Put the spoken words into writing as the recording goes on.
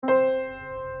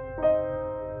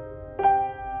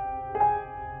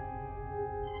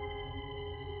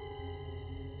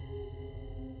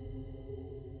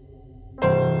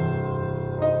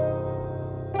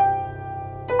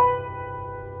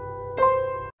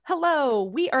Hello,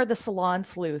 we are the Salon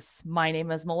Sleuths. My name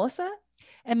is Melissa,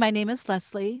 And my name is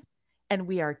Leslie. and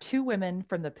we are two women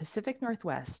from the Pacific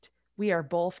Northwest. We are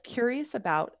both curious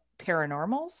about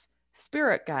paranormals,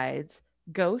 spirit guides,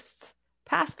 ghosts,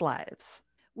 past lives.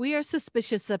 We are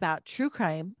suspicious about true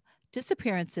crime,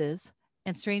 disappearances,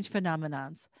 and strange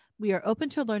phenomenons. We are open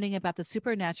to learning about the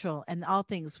supernatural and all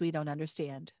things we don't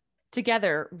understand.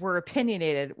 Together, we're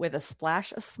opinionated with a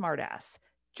splash of smartass.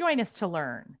 Join us to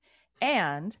learn.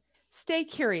 And stay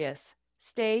curious,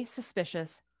 stay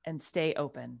suspicious, and stay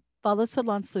open. Follow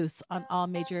Salon Sleuths on all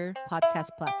major podcast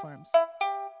platforms.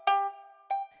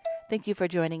 Thank you for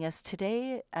joining us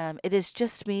today. It is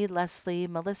just me, Leslie.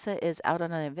 Melissa is out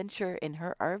on an adventure in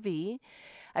her RV.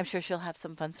 I'm sure she'll have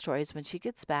some fun stories when she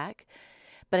gets back.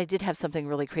 But I did have something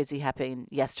really crazy happen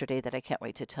yesterday that I can't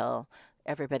wait to tell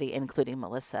everybody, including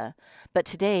Melissa. But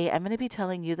today I'm going to be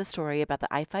telling you the story about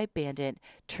the I 5 bandit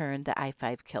turned the I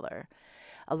 5 killer.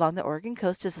 Along the Oregon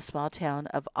coast is a small town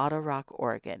of Otto Rock,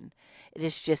 Oregon. It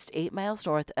is just 8 miles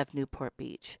north of Newport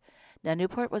Beach. Now,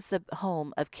 Newport was the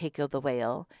home of Keiko the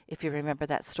whale, if you remember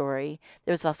that story.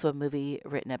 There was also a movie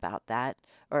written about that,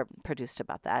 or produced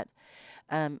about that.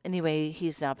 Anyway,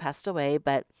 he's now passed away,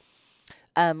 but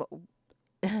um,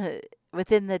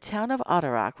 within the town of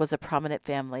Otter Rock was a prominent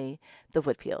family, the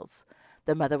Woodfields.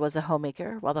 The mother was a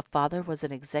homemaker, while the father was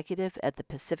an executive at the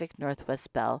Pacific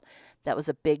Northwest Bell. That was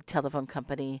a big telephone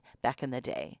company back in the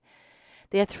day.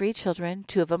 They had 3 children,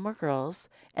 2 of them were girls,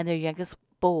 and their youngest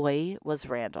boy was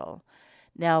Randall.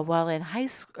 Now, while in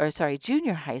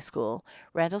junior high school,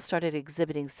 Randall started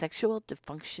exhibiting sexual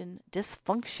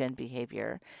dysfunction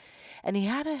behavior, and he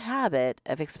had a habit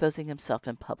of exposing himself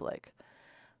in public.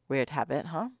 Weird habit,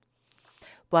 huh?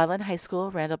 While in high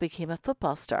school, Randall became a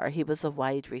football star. He was a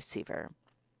wide receiver.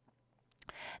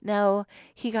 Now,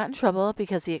 he got in trouble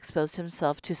because he exposed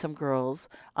himself to some girls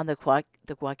on the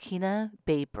Guaquina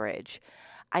Bay Bridge.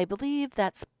 I believe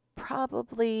that's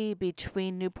probably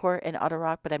between Newport and Otter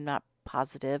Rock, but I'm not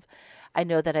positive. I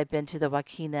know that I've been to the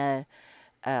Joaquina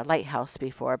lighthouse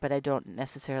before, but I don't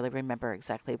necessarily remember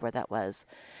exactly where that was.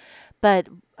 But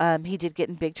he did get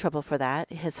in big trouble for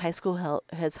that. His high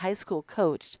school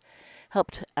coach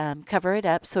helped cover it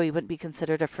up so he wouldn't be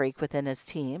considered a freak within his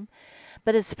team.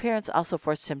 But his parents also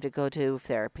forced him to go to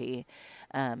therapy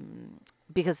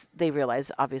because they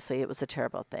realized obviously it was a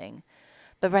terrible thing.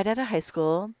 But right out of high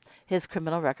school, his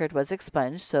criminal record was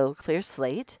expunged, so clear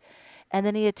slate. And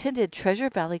then he attended Treasure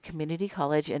Valley Community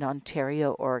College in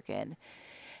Ontario, Oregon.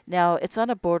 Now, it's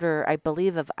on a border, I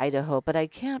believe, of Idaho, but I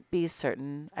can't be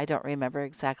certain. I don't remember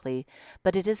exactly.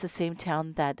 But it is the same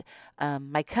town that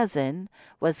my cousin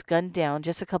was gunned down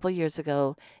just a couple years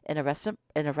ago in a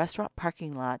restaurant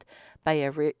parking lot by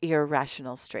a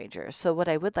irrational stranger. So, what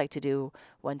I would like to do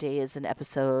one day is an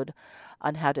episode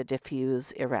on how to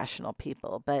diffuse irrational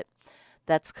people, but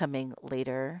that's coming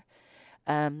later.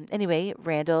 Anyway,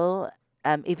 Randall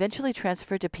eventually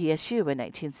transferred to PSU in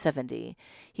 1970.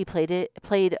 He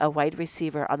played a wide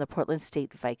receiver on the Portland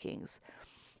State Vikings.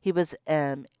 He was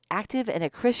active in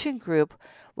a Christian group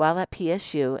while at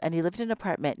PSU, and he lived in an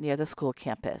apartment near the school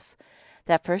campus.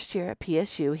 That first year at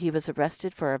PSU, he was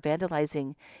arrested for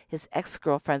vandalizing his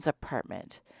ex-girlfriend's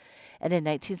apartment. And in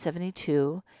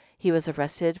 1972, he was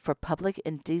arrested for public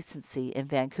indecency in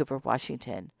Vancouver,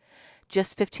 Washington,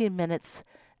 just 15 minutes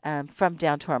from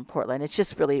downtown Portland. It's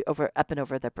just really up and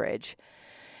over the bridge.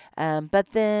 But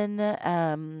then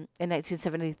in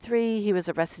 1973, he was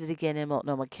arrested again in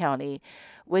Multnomah County,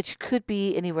 which could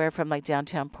be anywhere from like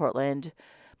downtown Portland.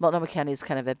 Multnomah County is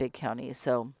kind of a big county,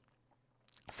 so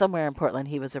somewhere in Portland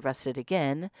he was arrested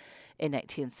again in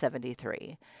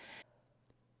 1973.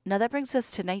 Now that brings us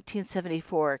to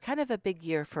 1974, kind of a big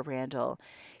year for Randall.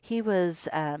 He was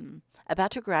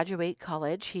about to graduate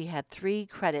college. He had 3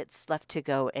 credits left to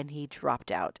go and he dropped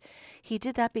out. He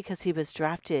did that because he was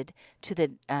drafted to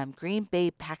the Green Bay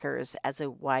Packers as a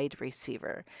wide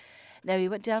receiver. Now he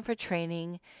went down for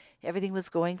training, everything was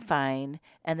going fine,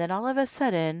 and then all of a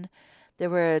sudden, there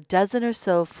were a dozen or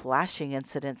so flashing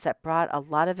incidents that brought a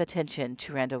lot of attention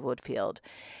to Randall Woodfield.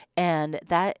 And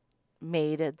that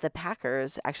made the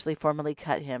Packers actually formally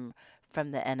cut him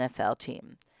from the NFL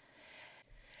team.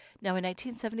 Now, in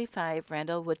 1975,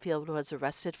 Randall Woodfield was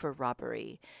arrested for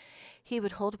robbery. He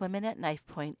would hold women at knife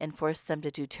point and force them to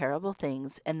do terrible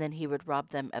things, and then he would rob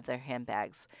them of their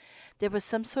handbags. There was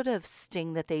some sort of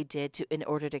sting that they did in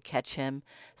order to catch him,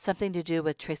 something to do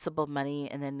with traceable money,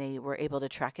 and then they were able to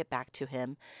track it back to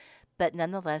him. But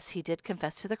nonetheless, he did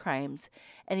confess to the crimes,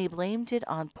 and he blamed it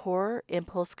on poor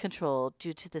impulse control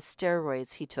due to the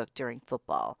steroids he took during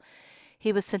football.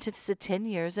 He was sentenced to 10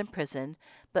 years in prison,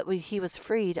 but he was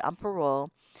freed on parole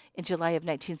in July of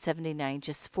 1979,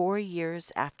 just 4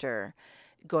 years after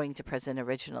going to prison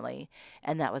originally,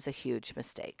 and that was a huge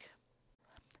mistake.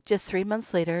 Just 3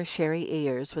 months later, Sherry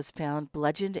Ayers was found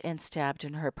bludgeoned and stabbed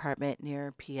in her apartment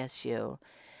near PSU.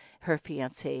 Her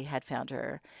fiance had found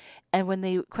her. And when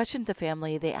they questioned the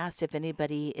family, they asked if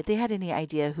they had any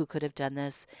idea who could have done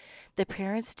this. The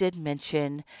parents did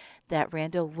mention that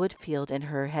Randall Woodfield and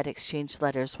her had exchanged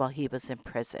letters while he was in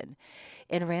prison.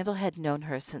 And Randall had known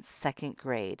her since second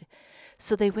grade.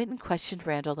 So they went and questioned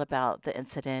Randall about the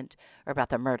incident, or about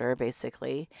the murder,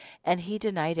 basically. And he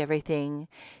denied everything.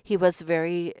 He was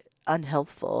very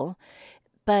unhelpful.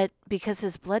 But because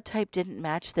his blood type didn't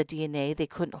match the DNA, they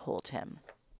couldn't hold him.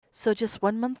 So just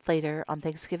 1 month later, on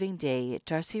Thanksgiving Day,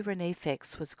 Darcy Renee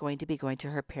Fix was going to be going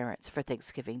to her parents for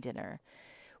Thanksgiving dinner.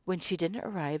 When she didn't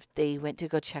arrive, they went to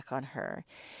go check on her.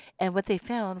 And what they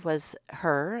found was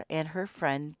her and her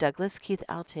friend, Douglas Keith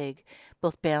Altig,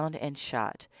 both bound and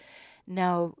shot.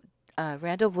 Now,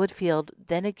 Randall Woodfield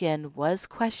then again was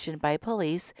questioned by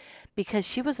police because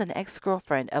she was an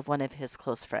ex-girlfriend of one of his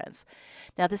close friends.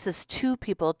 Now, this is two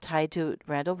people tied to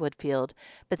Randall Woodfield,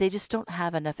 but they just don't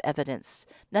have enough evidence,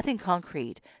 nothing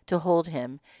concrete, to hold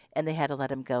him, and they had to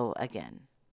let him go again.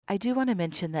 I do want to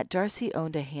mention that Darcy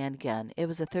owned a handgun. It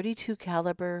was a .32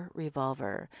 caliber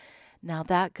revolver. Now,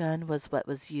 that gun was what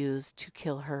was used to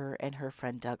kill her and her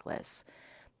friend Douglas,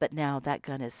 but now that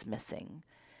gun is missing.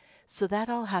 So that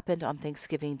all happened on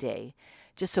Thanksgiving Day.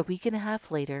 Just a week and a half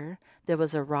later, there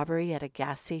was a robbery at a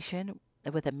gas station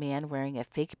with a man wearing a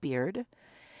fake beard.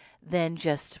 Then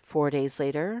just 4 days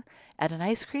later, at an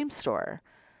ice cream store.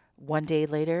 1 day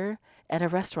later, at a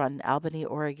restaurant in Albany,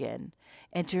 Oregon.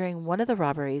 And during one of the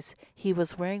robberies, he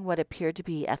was wearing what appeared to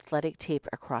be athletic tape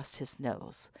across his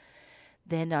nose.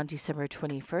 Then on December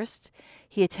 21st,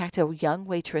 he attacked a young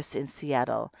waitress in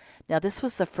Seattle. Now, this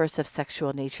was the first of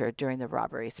sexual nature during the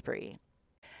robbery spree.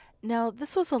 Now,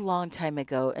 this was a long time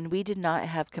ago, and we did not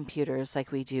have computers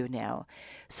like we do now.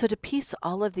 So to piece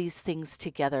all of these things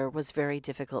together was very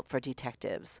difficult for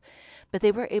detectives. But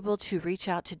they were able to reach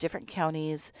out to different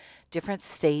counties, different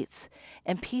states,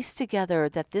 and piece together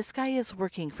that this guy is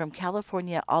working from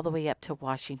California all the way up to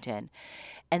Washington.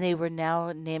 And they were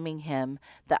now naming him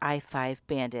the I-5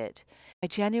 Bandit. By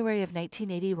January of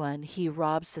 1981, he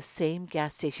robs the same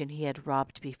gas station he had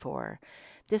robbed before.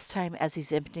 This time, as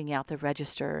he's emptying out the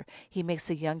register, he makes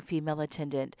a young female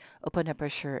attendant open up her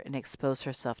shirt and expose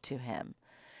herself to him.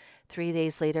 3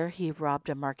 days later, he robbed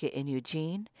a market in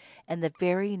Eugene, and the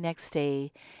very next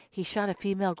day, he shot a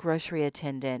female grocery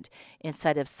attendant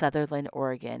inside of Sutherland,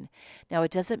 Oregon. Now,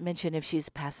 it doesn't mention if she's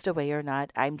passed away or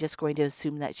not. I'm just going to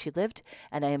assume that she lived,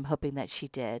 and I am hoping that she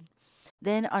did.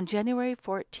 Then, on January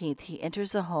 14th, he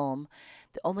enters a home.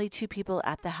 The only two people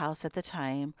at the house at the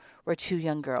time were two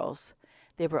young girls.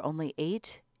 They were only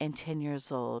 8 and 10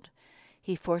 years old.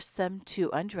 He forced them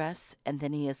to undress, and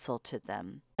then he assaulted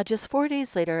them. Now, just 4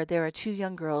 days later, there are two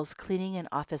young girls cleaning an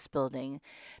office building.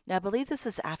 Now, I believe this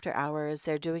is after hours.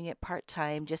 They're doing it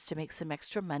part-time just to make some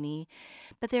extra money.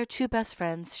 But they're two best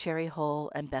friends, Sherry Hull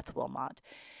and Beth Wilmot.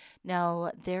 Now,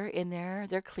 they're in there,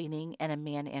 they're cleaning, and a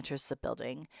man enters the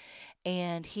building.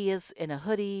 And he is in a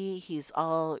hoodie. He's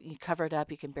all covered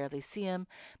up. You can barely see him,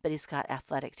 but he's got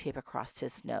athletic tape across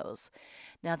his nose.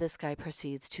 Now, this guy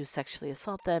proceeds to sexually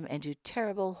assault them and do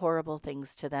terrible, horrible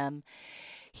things to them.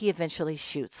 He eventually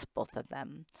shoots both of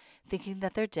them. Thinking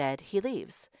that they're dead, he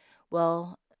leaves.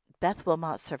 Well, Beth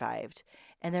Wilmot survived.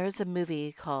 And there is a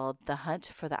movie called The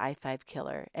Hunt for the I-5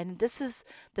 Killer. And this is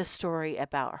the story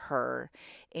about her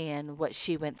and what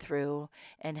she went through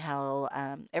and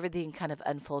how everything kind of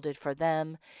unfolded for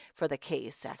them, for the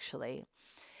case, actually.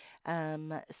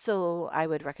 So I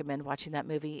would recommend watching that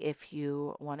movie if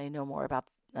you want to know more about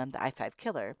the I-5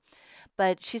 Killer.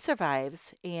 But she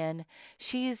survives, and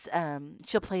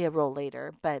she'll play a role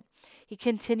later. But he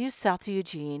continues south to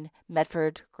Eugene,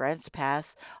 Medford, Grants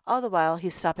Pass. All the while,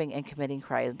 he's stopping and committing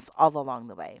crimes all along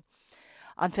the way.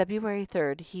 On February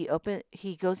 3rd,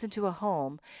 he goes into a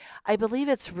home. I believe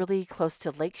it's really close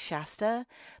to Lake Shasta,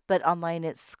 but online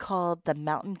it's called the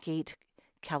Mountain Gate,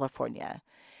 California.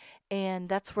 And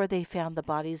that's where they found the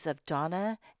bodies of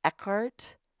Donna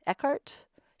Eckhart.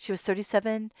 She was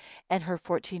 37, and her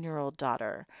 14-year-old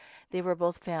daughter. They were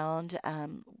both found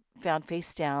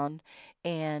face down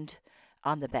and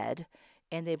on the bed,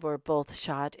 and they were both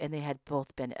shot, and they had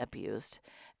both been abused.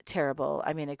 Terrible.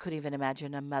 I mean, I couldn't even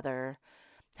imagine a mother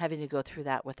having to go through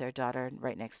that with their daughter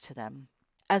right next to them.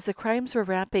 As the crimes were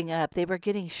ramping up, they were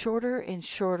getting shorter and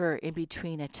shorter in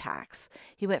between attacks.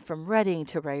 He went from Redding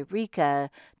to Wairika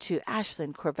to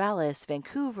Ashland, Corvallis,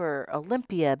 Vancouver,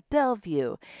 Olympia,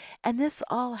 Bellevue. And this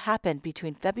all happened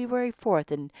between February 4th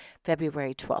and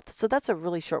February 12th. So that's a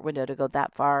really short window to go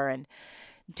that far and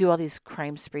do all these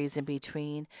crime sprees in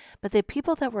between. But the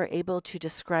people that were able to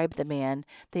describe the man,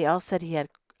 they all said he had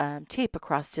tape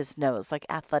across his nose, like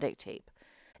athletic tape.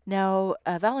 Now,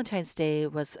 Valentine's Day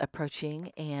was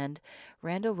approaching, and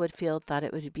Randall Woodfield thought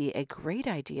it would be a great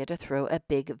idea to throw a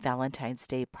big Valentine's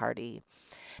Day party.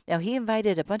 Now, he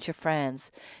invited a bunch of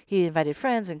friends. He invited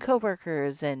friends and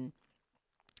coworkers and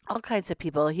all kinds of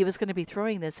people. He was going to be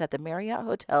throwing this at the Marriott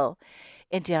Hotel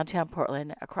in downtown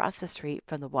Portland across the street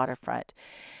from the waterfront.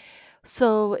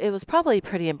 So it was probably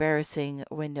pretty embarrassing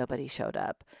when nobody showed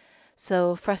up.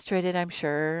 So frustrated, I'm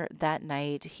sure, that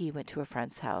night he went to a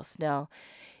friend's house. Now,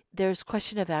 there's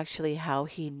question of actually how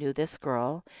he knew this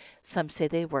girl. Some say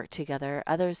they worked together.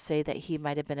 Others say that he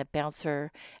might have been a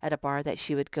bouncer at a bar that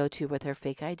she would go to with her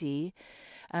fake ID.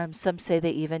 Some say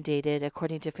they even dated.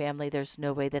 According to family, there's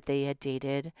no way that they had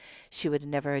dated. She would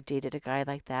never have dated a guy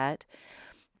like that.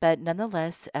 But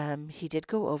nonetheless, he did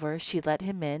go over. She let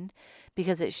him in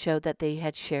because it showed that they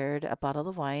had shared a bottle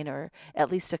of wine or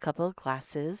at least a couple of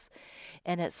glasses.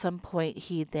 And at some point,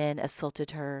 he then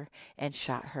assaulted her and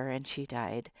shot her, and she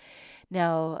died.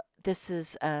 Now, this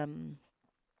is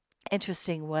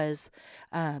interesting was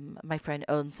my friend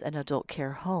owns an adult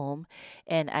care home,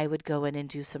 and I would go in and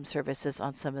do some services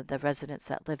on some of the residents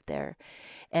that lived there.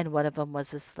 And one of them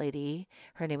was this lady.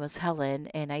 Her name was Helen,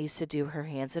 and I used to do her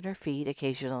hands and her feet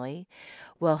occasionally.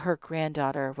 Well, her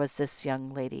granddaughter was this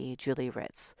young lady, Julie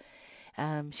Ritz.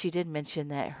 She did mention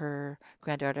that her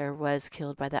granddaughter was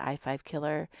killed by the I-5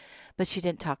 killer, but she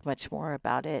didn't talk much more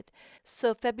about it.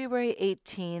 So February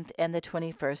 18th and the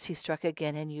 21st, he struck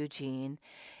again in Eugene,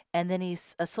 and then he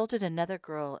assaulted another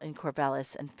girl in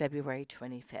Corvallis on February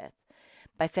 25th.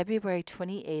 By February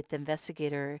 28th, the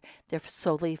investigator, they're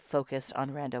solely focused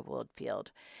on Randall Woodfield.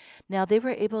 Now, they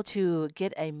were able to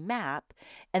get a map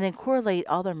and then correlate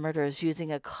all the murders using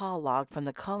a call log from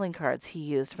the calling cards he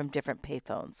used from different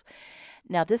payphones.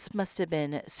 Now, this must have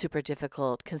been super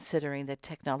difficult considering the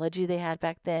technology they had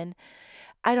back then.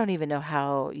 I don't even know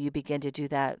how you begin to do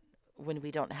that when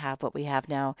we don't have what we have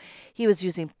now. He was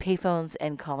using payphones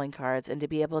and calling cards, and to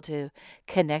be able to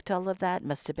connect all of that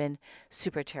must have been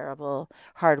super terrible,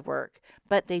 hard work.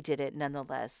 But they did it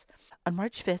nonetheless. On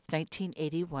March 5th,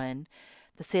 1981,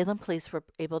 the Salem police were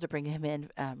able to bring him in,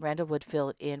 Randall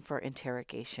Woodfield, in for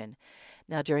interrogation.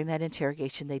 Now, during that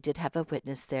interrogation, they did have a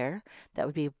witness there. That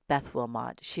would be Beth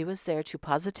Wilmot. She was there to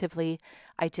positively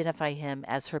identify him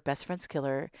as her best friend's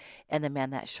killer and the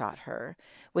man that shot her,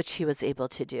 which he was able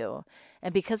to do.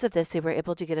 And because of this, they were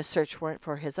able to get a search warrant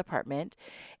for his apartment.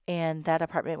 And that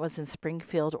apartment was in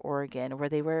Springfield, Oregon, where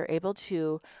they were able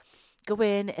to go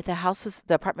in. The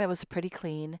apartment was pretty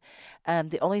clean.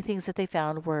 The only things that they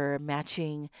found were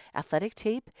matching athletic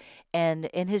tape, and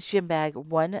in his gym bag,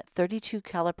 one .32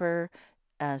 caliber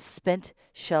spent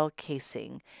shell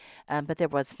casing. But there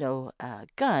was no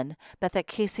gun, but that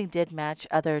casing did match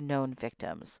other known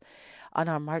victims.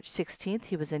 On March 16th,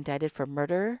 he was indicted for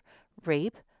murder,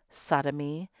 rape,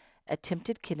 sodomy,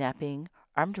 attempted kidnapping,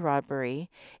 armed robbery,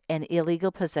 and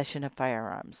illegal possession of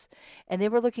firearms. And they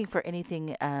were looking for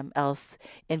anything else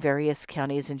in various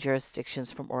counties and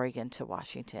jurisdictions from Oregon to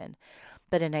Washington.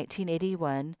 But in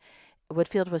 1981,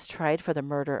 Woodfield was tried for the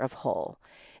murder of Hull,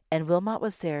 and Wilmot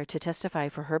was there to testify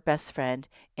for her best friend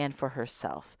and for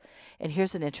herself. And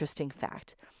here's an interesting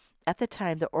fact. At the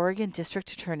time, the Oregon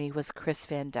District Attorney was Chris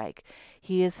Van Dyke.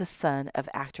 He is the son of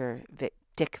actor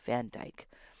Dick Van Dyke.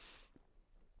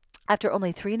 After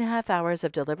only 3.5 hours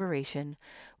of deliberation,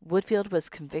 Woodfield was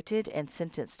convicted and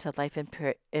sentenced to life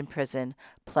in prison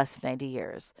plus 90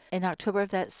 years. In October of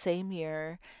that same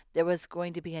year, there was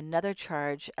going to be another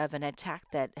charge of an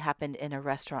attack that happened in a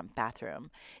restaurant bathroom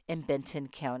in Benton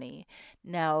County.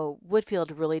 Now,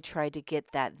 Woodfield really tried to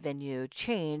get that venue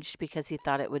changed because he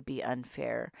thought it would be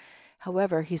unfair.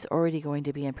 However, he's already going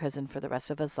to be in prison for the rest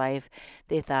of his life.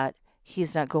 They thought,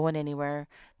 he's not going anywhere.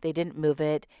 They didn't move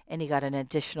it, and he got an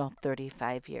additional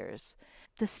 35 years.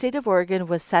 The state of Oregon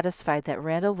was satisfied that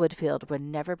Randall Woodfield would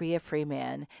never be a free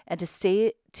man, and to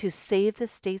save the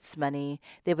state's money,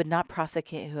 they would not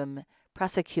prosecute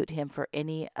him for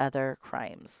any other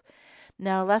crimes.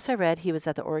 Now, last I read, he was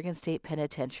at the Oregon State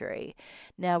Penitentiary.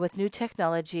 Now, with new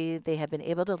technology, they have been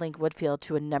able to link Woodfield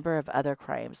to a number of other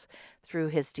crimes through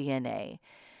his DNA.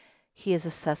 He is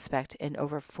a suspect in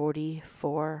over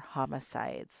 44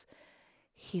 homicides.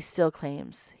 He still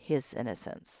claims his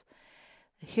innocence.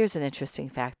 Here's an interesting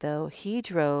fact, though. He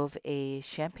drove a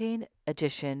Champagne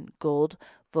Edition gold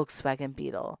Volkswagen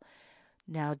Beetle.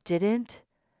 Now, didn't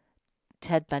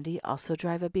Ted Bundy also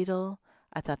drive a Beetle?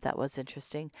 I thought that was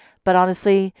interesting. But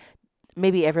honestly,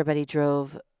 maybe everybody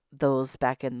drove those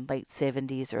back in late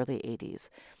 70s, early 80s.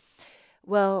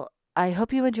 Well, I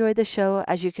hope you enjoyed the show.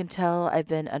 As you can tell, I've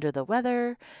been under the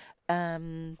weather.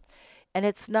 And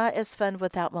it's not as fun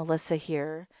without Melissa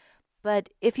here. But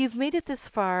if you've made it this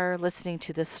far listening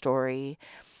to this story,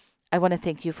 I want to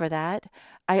thank you for that.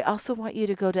 I also want you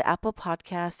to go to Apple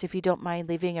Podcasts, if you don't mind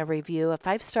leaving a review, a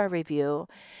 5-star review.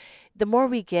 The more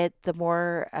we get, the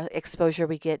more exposure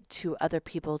we get to other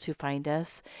people to find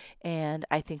us. And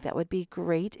I think that would be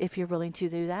great if you're willing to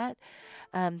do that.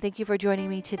 Thank you for joining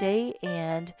me today,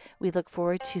 and we look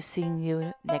forward to seeing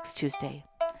you next Tuesday.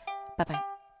 Bye-bye.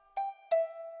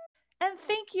 And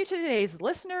thank you to today's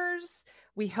listeners.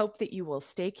 We hope that you will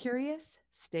stay curious,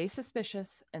 stay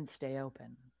suspicious, and stay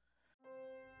open.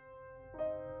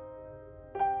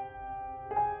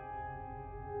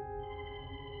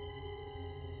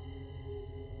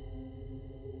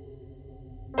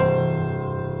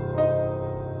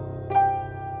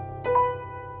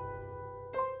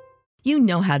 You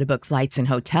know how to book flights and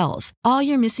hotels. All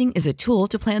you're missing is a tool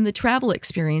to plan the travel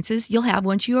experiences you'll have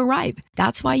once you arrive.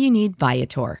 That's why you need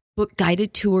Viator. Book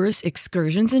guided tours,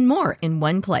 excursions, and more in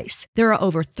one place. There are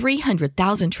over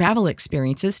 300,000 travel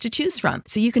experiences to choose from,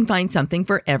 so you can find something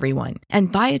for everyone.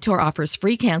 And Viator offers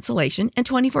free cancellation and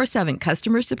 24/7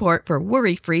 customer support for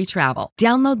worry-free travel.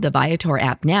 Download the Viator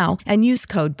app now and use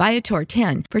code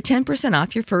Viator10 for 10%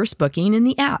 off your first booking in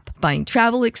the app. Find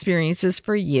travel experiences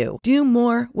for you. Do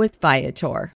more with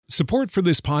Viator. Support for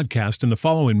this podcast and the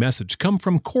following message come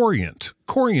from Corient.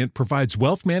 Corient provides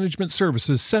wealth management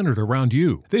services centered around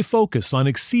you. They focus on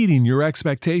exceeding your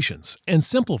expectations and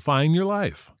simplifying your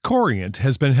life. Corient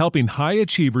has been helping high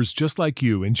achievers just like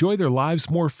you enjoy their lives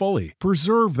more fully,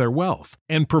 preserve their wealth,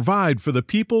 and provide for the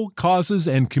people, causes,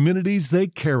 and communities they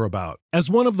care about. As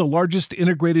one of the largest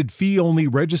integrated fee-only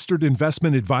registered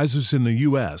investment advisors in the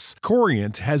U.S.,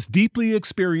 Corient has deeply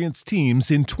experienced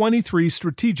teams in 23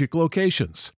 strategic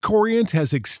locations. Corient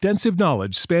has extensive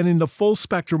knowledge spanning the full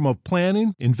spectrum of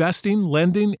planning, investing,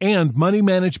 lending, and money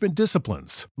management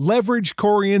disciplines. Leverage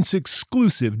Corient's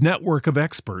exclusive network of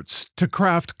experts to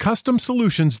craft custom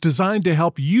solutions designed to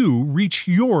help you reach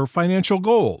your financial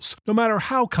goals, no matter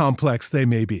how complex they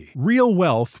may be. Real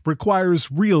wealth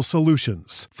requires real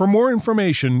solutions. For more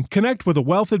information, connect with a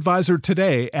wealth advisor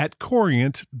today at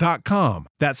Corient.com.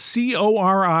 That's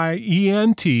Corient.com.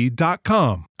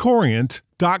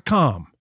 Corient.com.